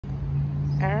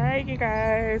All right, you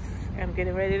guys, I'm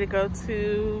getting ready to go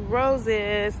to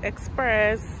Rose's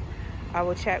Express. I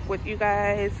will chat with you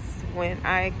guys when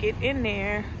I get in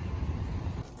there.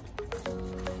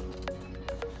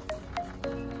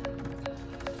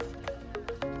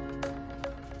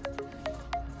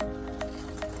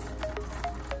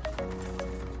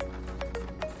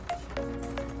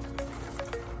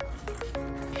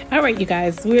 All right, you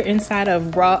guys, we're inside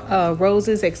of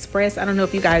Rose's Express. I don't know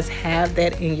if you guys have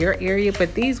that in your area,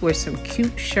 but these were some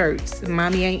cute shirts.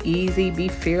 Mommy Ain't Easy, Be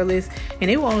Fearless, and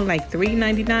they were only like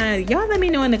 $3.99. Y'all let me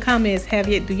know in the comments,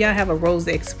 do y'all have a Rose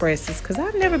Expresses? Because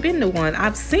I've never been to one.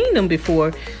 I've seen them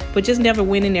before, but just never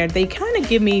went in there. They kind of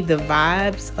give me the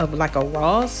vibes of like a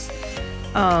Ross,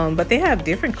 but they have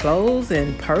different clothes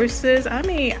and purses. I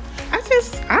mean,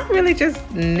 I really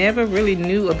just never really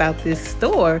knew about this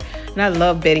store. And I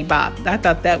love Betty Bop. I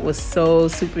thought that was so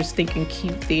super stinking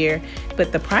cute there.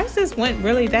 But the prices weren't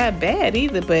really that bad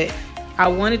either. But I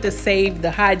wanted to save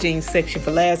the hygiene section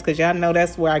for last because y'all know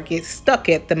that's where I get stuck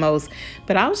at the most.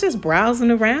 But I was just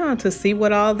browsing around to see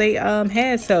what all they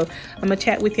had. So I'm going to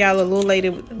chat with y'all a little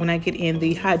later when I get in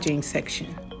the hygiene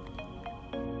section.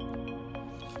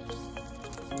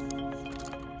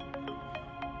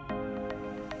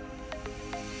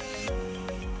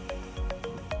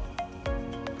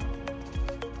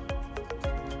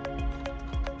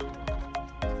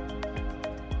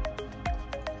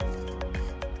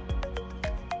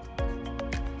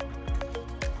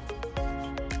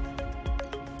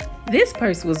 This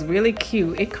purse was really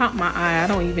cute. It caught my eye. I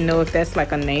don't even know if that's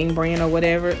like a name brand or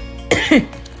whatever.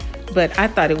 But I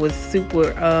thought it was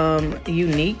super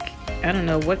unique. I don't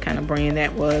know what kind of brand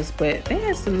that was, but they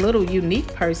had some little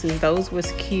unique purses. Those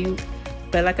was cute.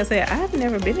 But like I said, I've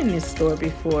never been in this store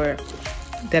before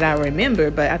that I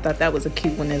remember, but I thought that was a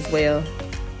cute one as well.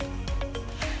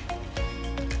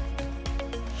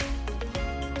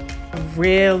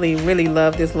 Really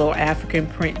love this little African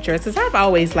print dresses. I've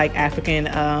always liked African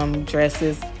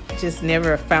dresses, just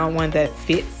never found one that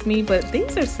fits me, but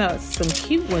these are some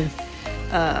cute ones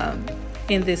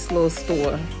in this little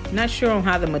store. Not sure on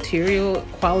how the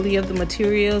quality of the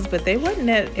materials, but they wasn't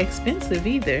that expensive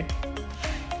either.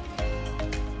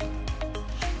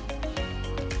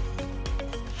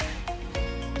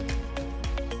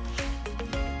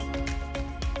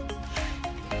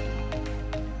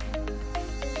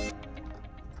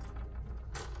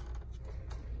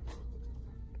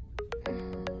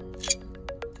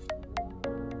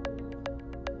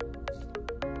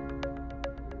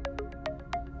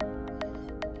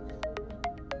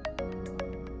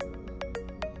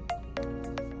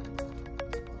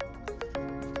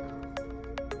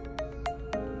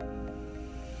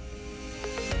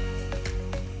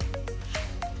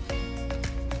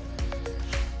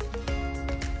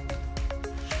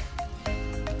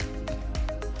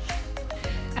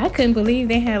 I couldn't believe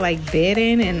they had like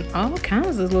bedding and all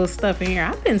kinds of little stuff in here.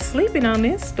 I've been sleeping on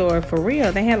this store for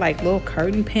real. They had like little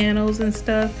curtain panels and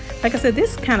stuff. Like I said,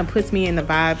 this kind of puts me in the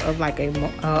vibe of like a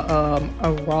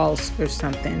Ross or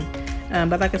something.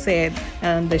 But like I said,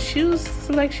 the shoes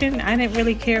selection, I didn't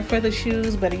really care for the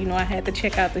shoes, but you know, I had to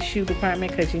check out the shoe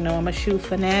department because you know I'm a shoe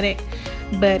fanatic.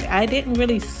 But I didn't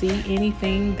really see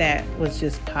anything that was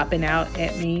just popping out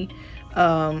at me.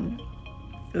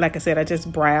 Like I said, I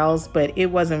just browsed, but it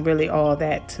wasn't really all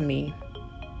that to me.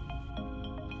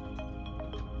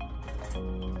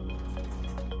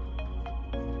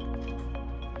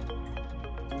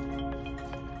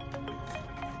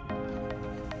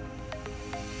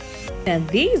 Now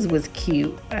these was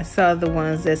cute. I saw the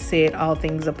ones that said all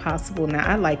things are possible. Now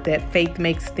I like that. Faith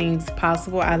makes things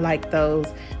possible. I like those.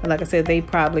 But like I said, they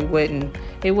probably wouldn't.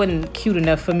 It wasn't cute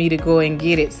enough for me to go and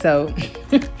get it. So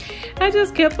I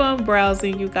just kept on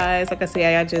browsing, you guys. Like I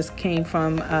said, I just came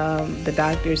from the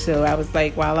doctor. So I was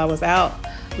like, while I was out,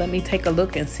 let me take a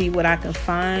look and see what I can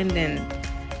find. And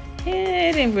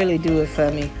it didn't really do it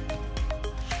for me.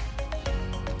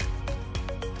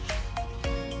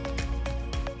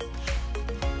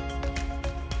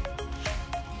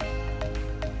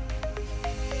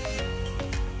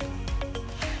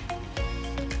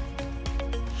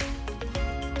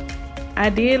 I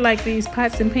did like these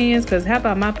pots and pans because how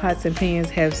about my pots and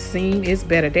pans have seen its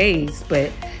better days.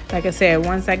 But like I said,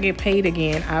 once I get paid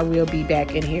again, I will be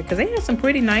back in here because they had some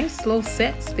pretty nice little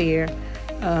sets there.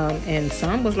 And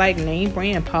some was like name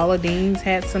brand. Paula Deen's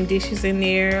had some dishes in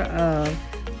there.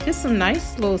 Just some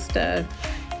nice little stuff.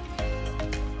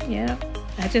 Yeah,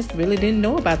 I just really didn't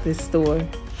know about this store.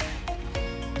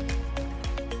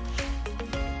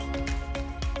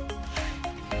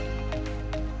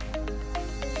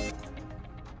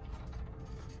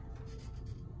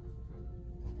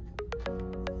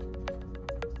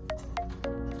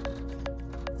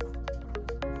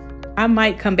 I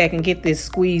might come back and get this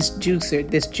juice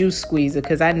squeezer,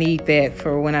 because I need that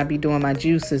for when I be doing my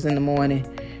juices in the morning.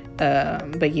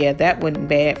 But yeah, that wasn't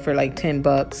bad for like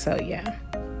 $10, so yeah.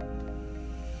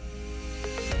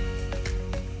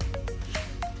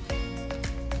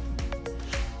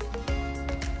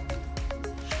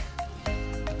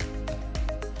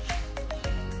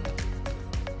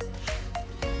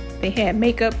 They had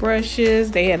makeup brushes.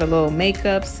 They had a little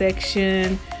makeup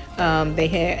section. They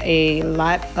had a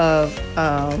lot of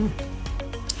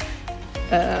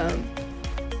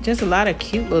just a lot of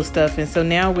cute little stuff. And so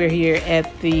now we're here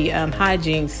at the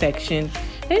hygiene section.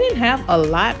 They didn't have a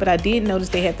lot, but I did notice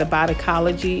they had the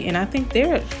Boticology, and I think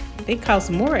they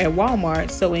cost more at Walmart.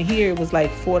 So in here it was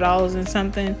like $4 and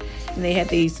something, and they had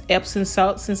these Epsom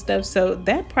salts and stuff. So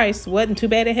that price wasn't too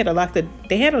bad. They had a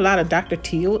lot of Dr.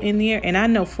 Teal in there, and I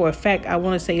know for a fact I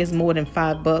want to say it's more than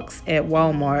 $5 at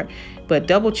Walmart. But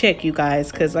double check, you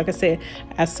guys, because like I said,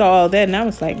 I saw all that and I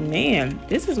was like, man,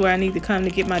 this is where I need to come to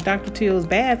get my Dr. Teal's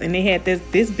bath. And they had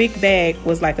this big bag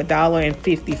was like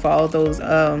 $1.50 for all those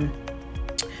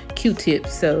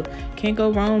Q-tips, so can't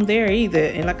go wrong there either.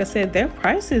 And like I said, their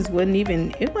prices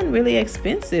wasn't really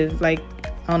expensive, like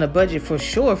on a budget for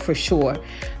sure.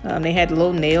 They had a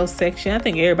little nail section. I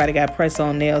think everybody got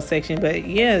press-on nail section, but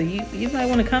yeah, you might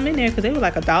want to come in there because they were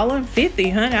like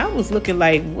 $1.50, honey. I was looking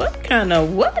like, what kind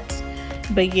of what?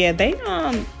 But yeah, they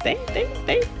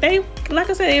like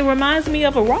I said, it reminds me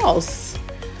of a Ross.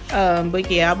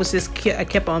 But yeah, I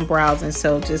kept on browsing,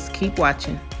 so just keep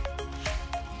watching.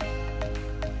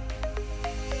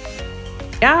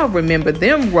 Y'all remember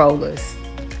them rollers?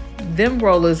 Them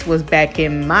rollers was back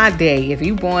in my day. If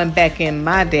you born back in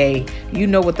my day, you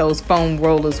know what those foam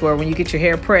rollers were when you get your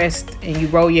hair pressed and you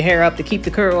roll your hair up to keep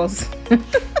the curls.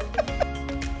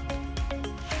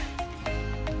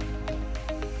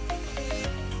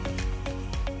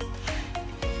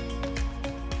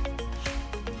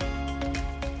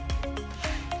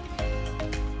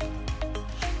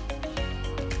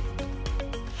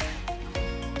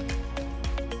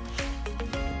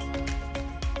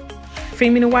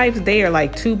 Feminine wipes, they are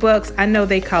like $2. I know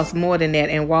they cost more than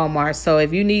that in Walmart. So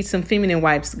if you need some feminine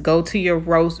wipes, go to your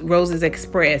Roses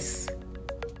Express.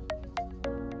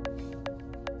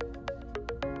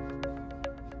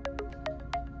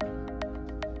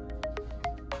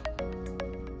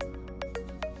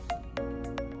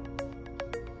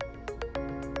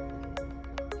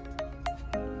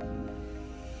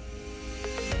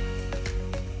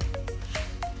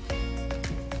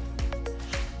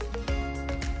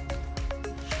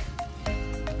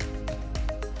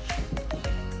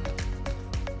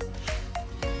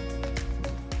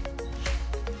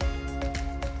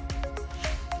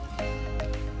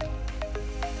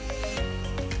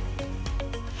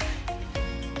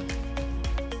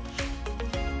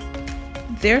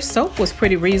 Their soap was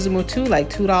pretty reasonable too, like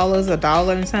 $2,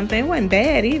 $1 and something. It wasn't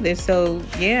bad either. So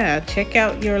yeah, check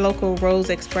out your local Rose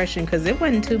Expression because it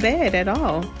wasn't too bad at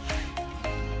all.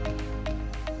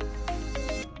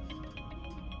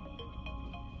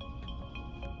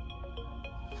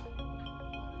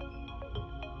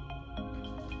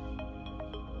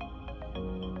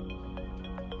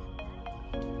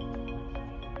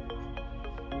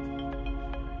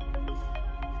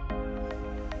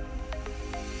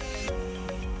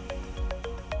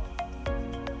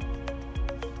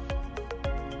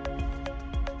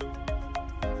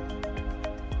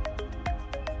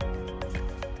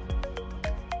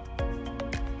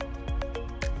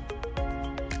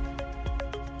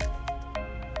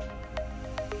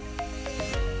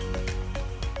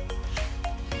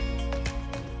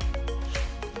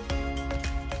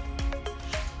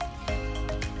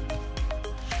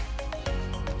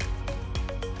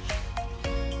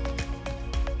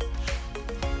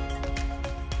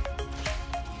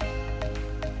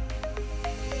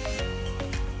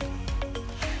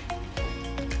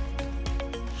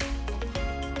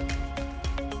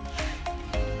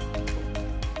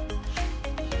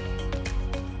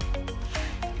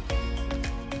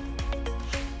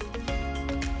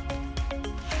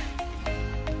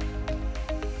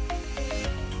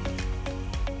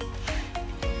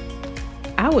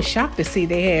 I was shocked to see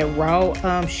they had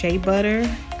raw shea butter.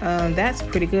 That's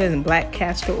pretty good, and black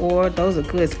castor oil. Those are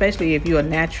good, especially if you're a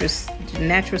natural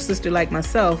sister like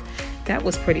myself. That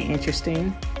was pretty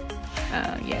interesting.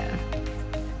 Yeah.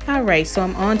 All right, so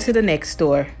I'm on to the next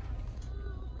store.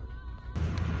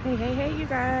 Hey, you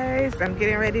guys. I'm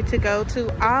getting ready to go to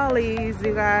Ollies,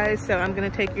 you guys. So I'm gonna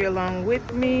take you along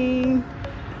with me.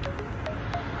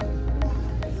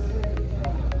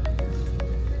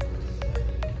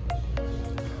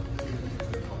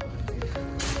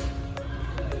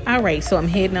 All right, so I'm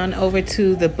heading on over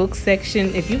to the book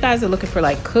section. If you guys are looking for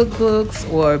like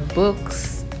cookbooks or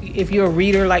books, if you're a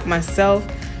reader like myself,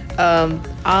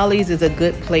 Ollies is a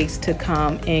good place to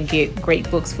come and get great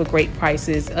books for great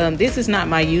prices. This is not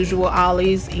my usual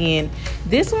Ollies, and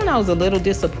this one I was a little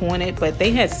disappointed, but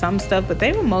they had some stuff, but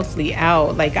they were mostly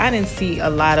out. Like, I didn't see a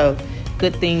lot of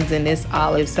good things in this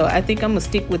Olive, so I think I'm gonna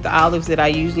stick with the Olives that I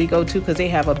usually go to because they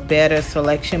have a better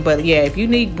selection. But yeah, if you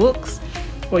need books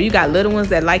or you got little ones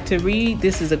that like to read,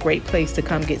 this is a great place to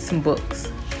come get some books.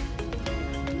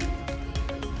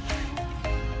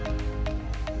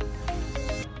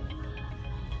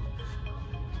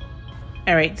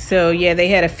 All right, so yeah, they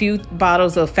had a few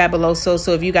bottles of Fabuloso.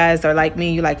 So if you guys are like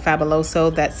me, you like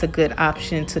Fabuloso, that's a good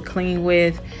option to clean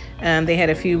with. They had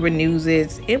a few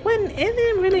Renewses. It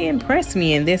didn't really impress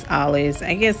me in this Ollies.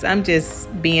 I guess I'm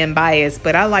just being biased,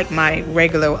 but I like my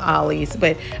regular Ollies.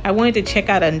 But I wanted to check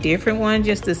out a different one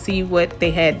just to see what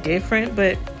they had different.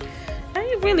 But I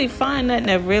didn't really find nothing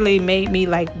that really made me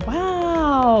like,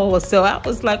 wow. So I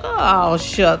was like, oh,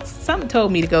 shucks. Something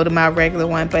told me to go to my regular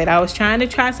one, but I was trying to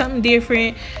try something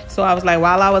different. So I was like,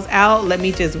 while I was out, let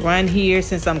me just run here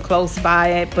since I'm close by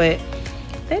it. But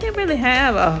they didn't really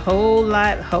have a whole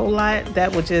lot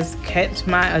that would just catch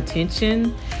my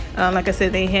attention. Like I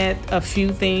said, they had a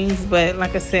few things, but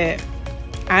like I said,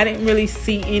 I didn't really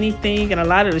see anything, and a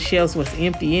lot of the shelves was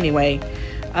empty anyway.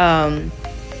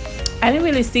 I didn't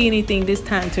really see anything this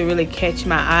time to really catch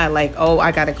my eye, like, oh,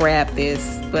 I gotta grab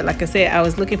this. But like I said, I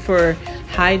was looking for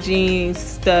hygiene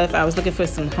stuff. I was looking for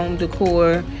some home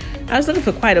decor. I was looking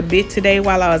for quite a bit today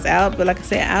while I was out, but like I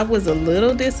said, I was a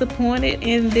little disappointed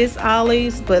in this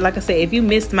Ollies. But like I said, if you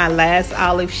missed my last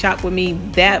Olive shop with me,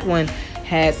 that one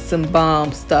had some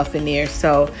bomb stuff in there.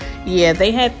 So yeah,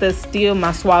 they had the Steal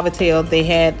My Suavitel. They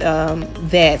had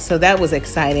that, so that was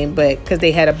exciting. But because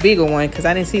they had a bigger one, because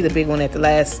I didn't see the big one at the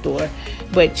last store.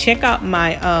 But check out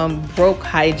my Broke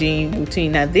Hygiene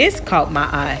routine. Now this caught my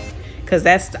eye because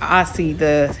that's the Aussie,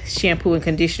 the shampoo and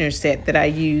conditioner set that I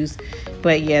use.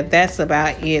 But yeah, that's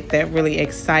about it. That really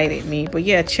excited me. But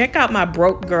yeah, check out my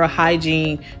Broke Girl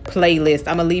Hygiene playlist.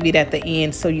 I'm gonna leave it at the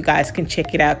end so you guys can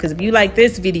check it out. Because if you like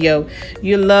this video,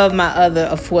 you'll love my other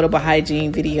affordable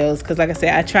hygiene videos. Because like I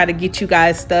said, I try to get you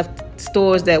guys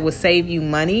stores that will save you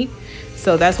money.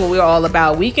 So that's what we're all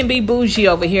about. We can be bougie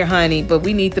over here, honey, but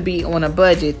we need to be on a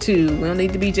budget too. We don't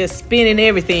need to be just spending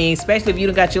everything, especially if you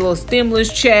done got your little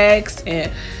stimulus checks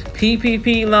and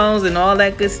PPP loans and all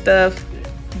that good stuff.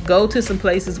 Go to some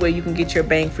places where you can get your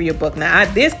bang for your buck. Now,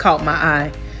 this caught my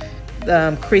eye.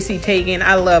 Chrissy Teigen,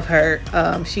 I love her.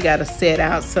 She got a set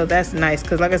out, so that's nice.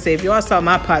 Because like I said, if y'all saw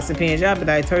my pots and pans, y'all be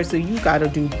like, LaTersa, you got to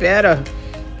do better.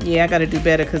 Yeah, I got to do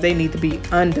better because they need to be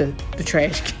under the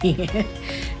trash can.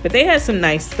 But they had some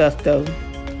nice stuff, though.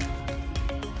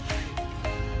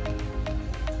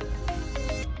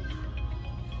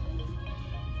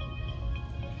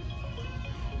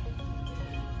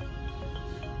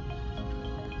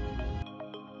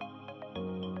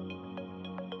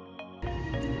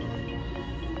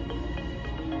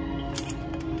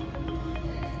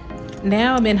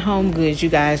 Now I'm in Home Goods, you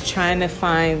guys, trying to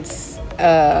find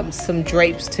some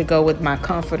drapes to go with my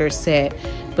comforter set.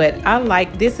 But I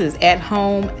like, this is At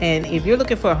Home, and if you're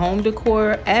looking for home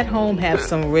decor, At Home have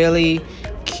some really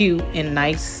cute and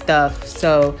nice stuff.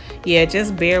 So yeah,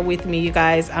 just bear with me, you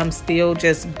guys. I'm still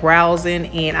just browsing,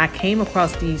 and I came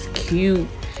across these cute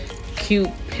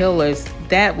pillars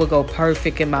that would go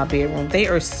perfect in my bedroom. They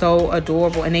are so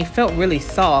adorable, and they felt really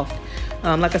soft.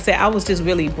 Like I said, I was just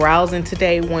really browsing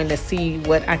today, wanting to see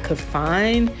what I could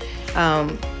find.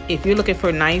 If you're looking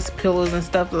for nice pillows and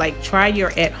stuff, like, try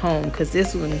your At Home, because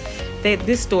this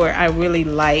store, I really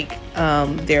like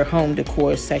their home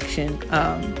decor section.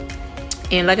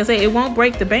 And like I said, it won't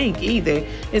break the bank either.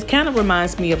 It kind of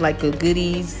reminds me of like a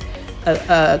Goodies,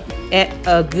 at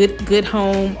a good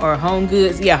home, or Home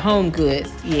Goods. Yeah, Home Goods.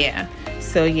 Yeah.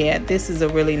 So yeah, this is a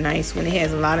really nice one. It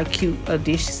has a lot of cute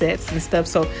dish sets and stuff.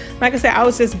 So like I said, I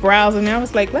was just browsing, and I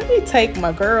was like, let me take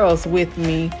my girls with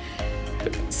me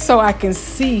so I can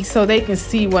see, so they can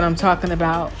see what I'm talking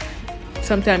about.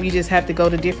 Sometimes you just have to go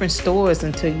to different stores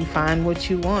until you find what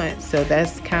you want. So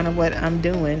that's kind of what I'm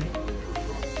doing.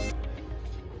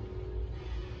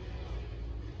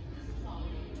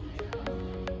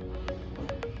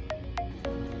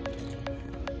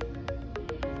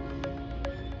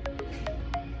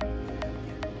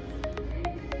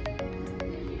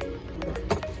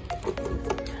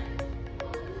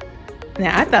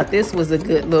 Now, I thought this was a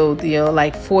good little deal,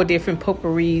 like 4 different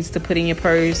potpourris to put in your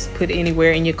purse, put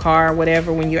anywhere in your car,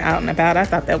 whatever, when you're out and about. I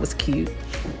thought that was cute.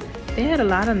 They had a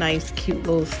lot of nice, cute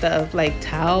little stuff, like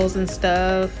towels and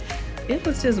stuff. it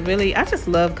was just really, I just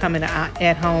love coming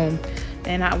at home,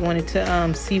 and I wanted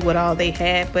to see what all they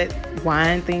had. But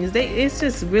wine things, it's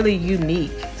just really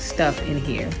unique stuff in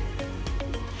here.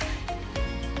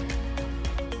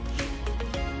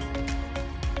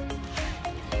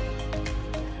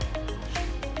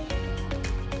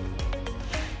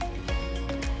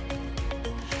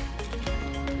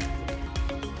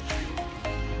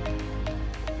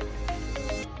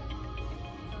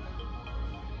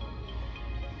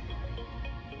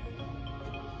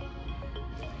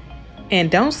 And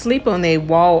don't sleep on their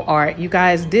wall art, you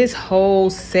guys. This whole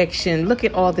section, look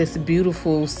at all this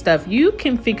beautiful stuff. You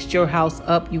can fix your house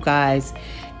up, you guys,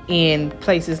 in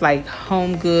places like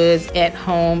Home Goods, at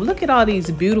home. Look at all these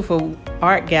beautiful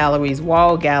art galleries,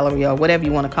 wall gallery, or whatever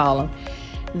you want to call them.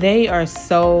 They are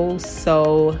so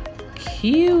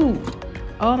cute.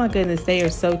 Oh my goodness, they are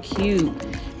so cute.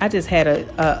 I just had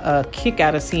a kick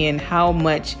out of seeing how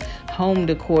much home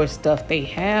decor stuff they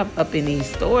have up in these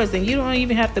stores, and you don't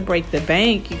even have to break the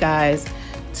bank, you guys,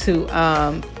 to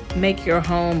make your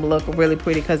home look really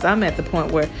pretty. Because I'm at the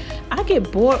point where I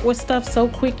get bored with stuff so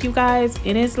quick, you guys,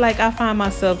 and it's like I find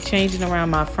myself changing around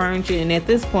my furniture, and at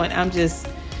this point I'm just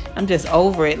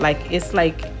over it. Like, it's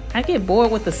like I get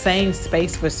bored with the same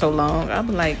space for so long. I'm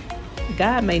like,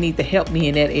 God may need to help me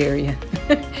in that area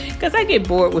because I get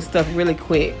bored with stuff really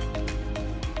quick.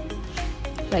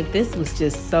 Like, this was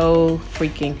just so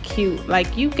freaking cute.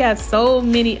 Like, you got so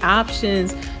many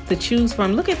options to choose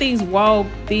from. Look at these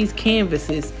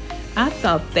canvases. I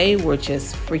thought they were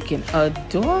just freaking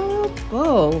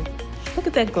adorable. Look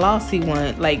at that glossy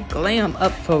one, like glam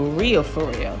up for real.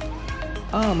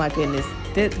 Oh my goodness.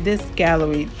 This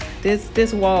gallery,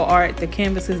 this wall art, the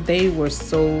canvases, they were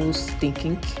so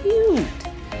stinking cute.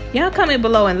 Y'all comment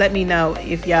below and let me know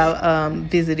if y'all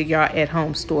visited y'all at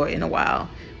home store in a while.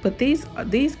 But these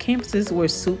canvases were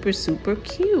super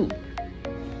cute.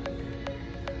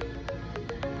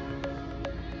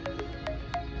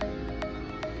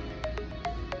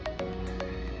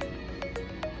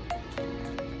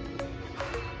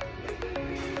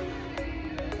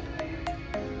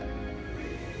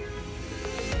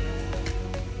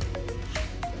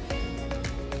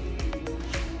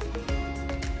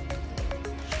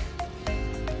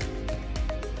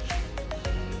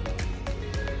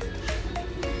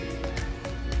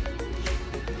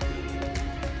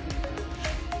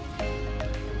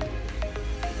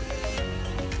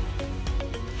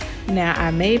 Now,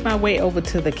 I made my way over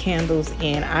to the candles,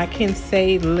 and I can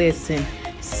say, listen,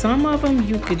 some of them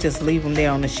you could just leave them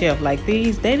there on the shelf. Like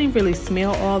these, they didn't really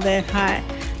smell all that hot.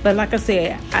 But like I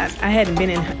said, I hadn't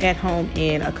been at home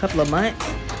in a couple of months.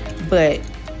 But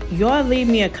y'all leave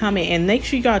me a comment, and make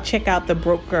sure y'all check out the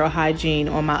Broke Girl Hygiene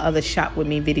on my other Shop With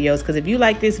Me videos. Because if you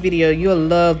like this video, you'll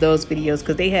love those videos,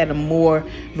 because they had a more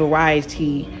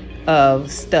variety of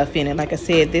stuff in it. Like I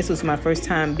said, this was my first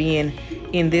time being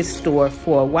in this store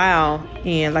for a while,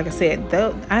 and like I said,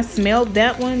 I smelled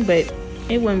that one, but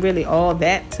it wasn't really all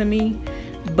that to me.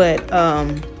 But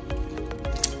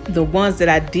the ones that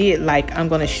I did like, I'm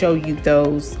gonna show you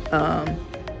those.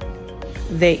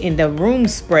 They in the room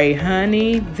spray,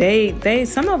 honey, they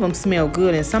some of them smell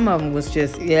good, and some of them was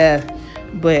just, yeah,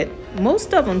 but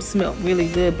most of them smelled really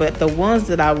good. But the ones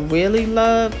that I really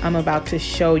love, I'm about to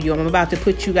show you. I'm about to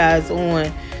put you guys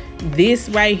on this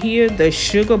right here, the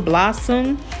Sugar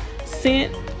Blossom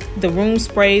scent, the room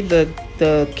spray,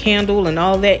 the candle and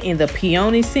all that, and the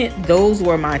peony scent. Those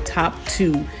were my top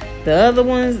two. The other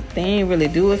ones, they ain't really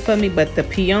do it for me, but the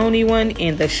peony one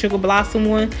and the Sugar Blossom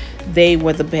one, they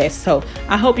were the best. So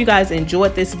I hope you guys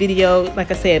enjoyed this video. Like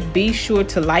I said, be sure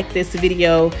to like this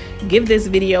video, give this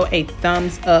video a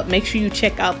thumbs up. Make sure you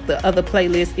check out the other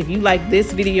playlist. If you like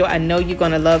this video, I know you're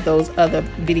gonna love those other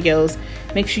videos.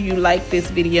 Make sure you like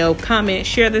this video, comment,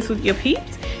 share this with your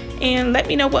peeps, and let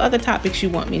me know what other topics you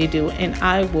want me to do, and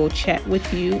I will chat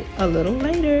with you a little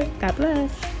later. God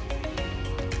bless.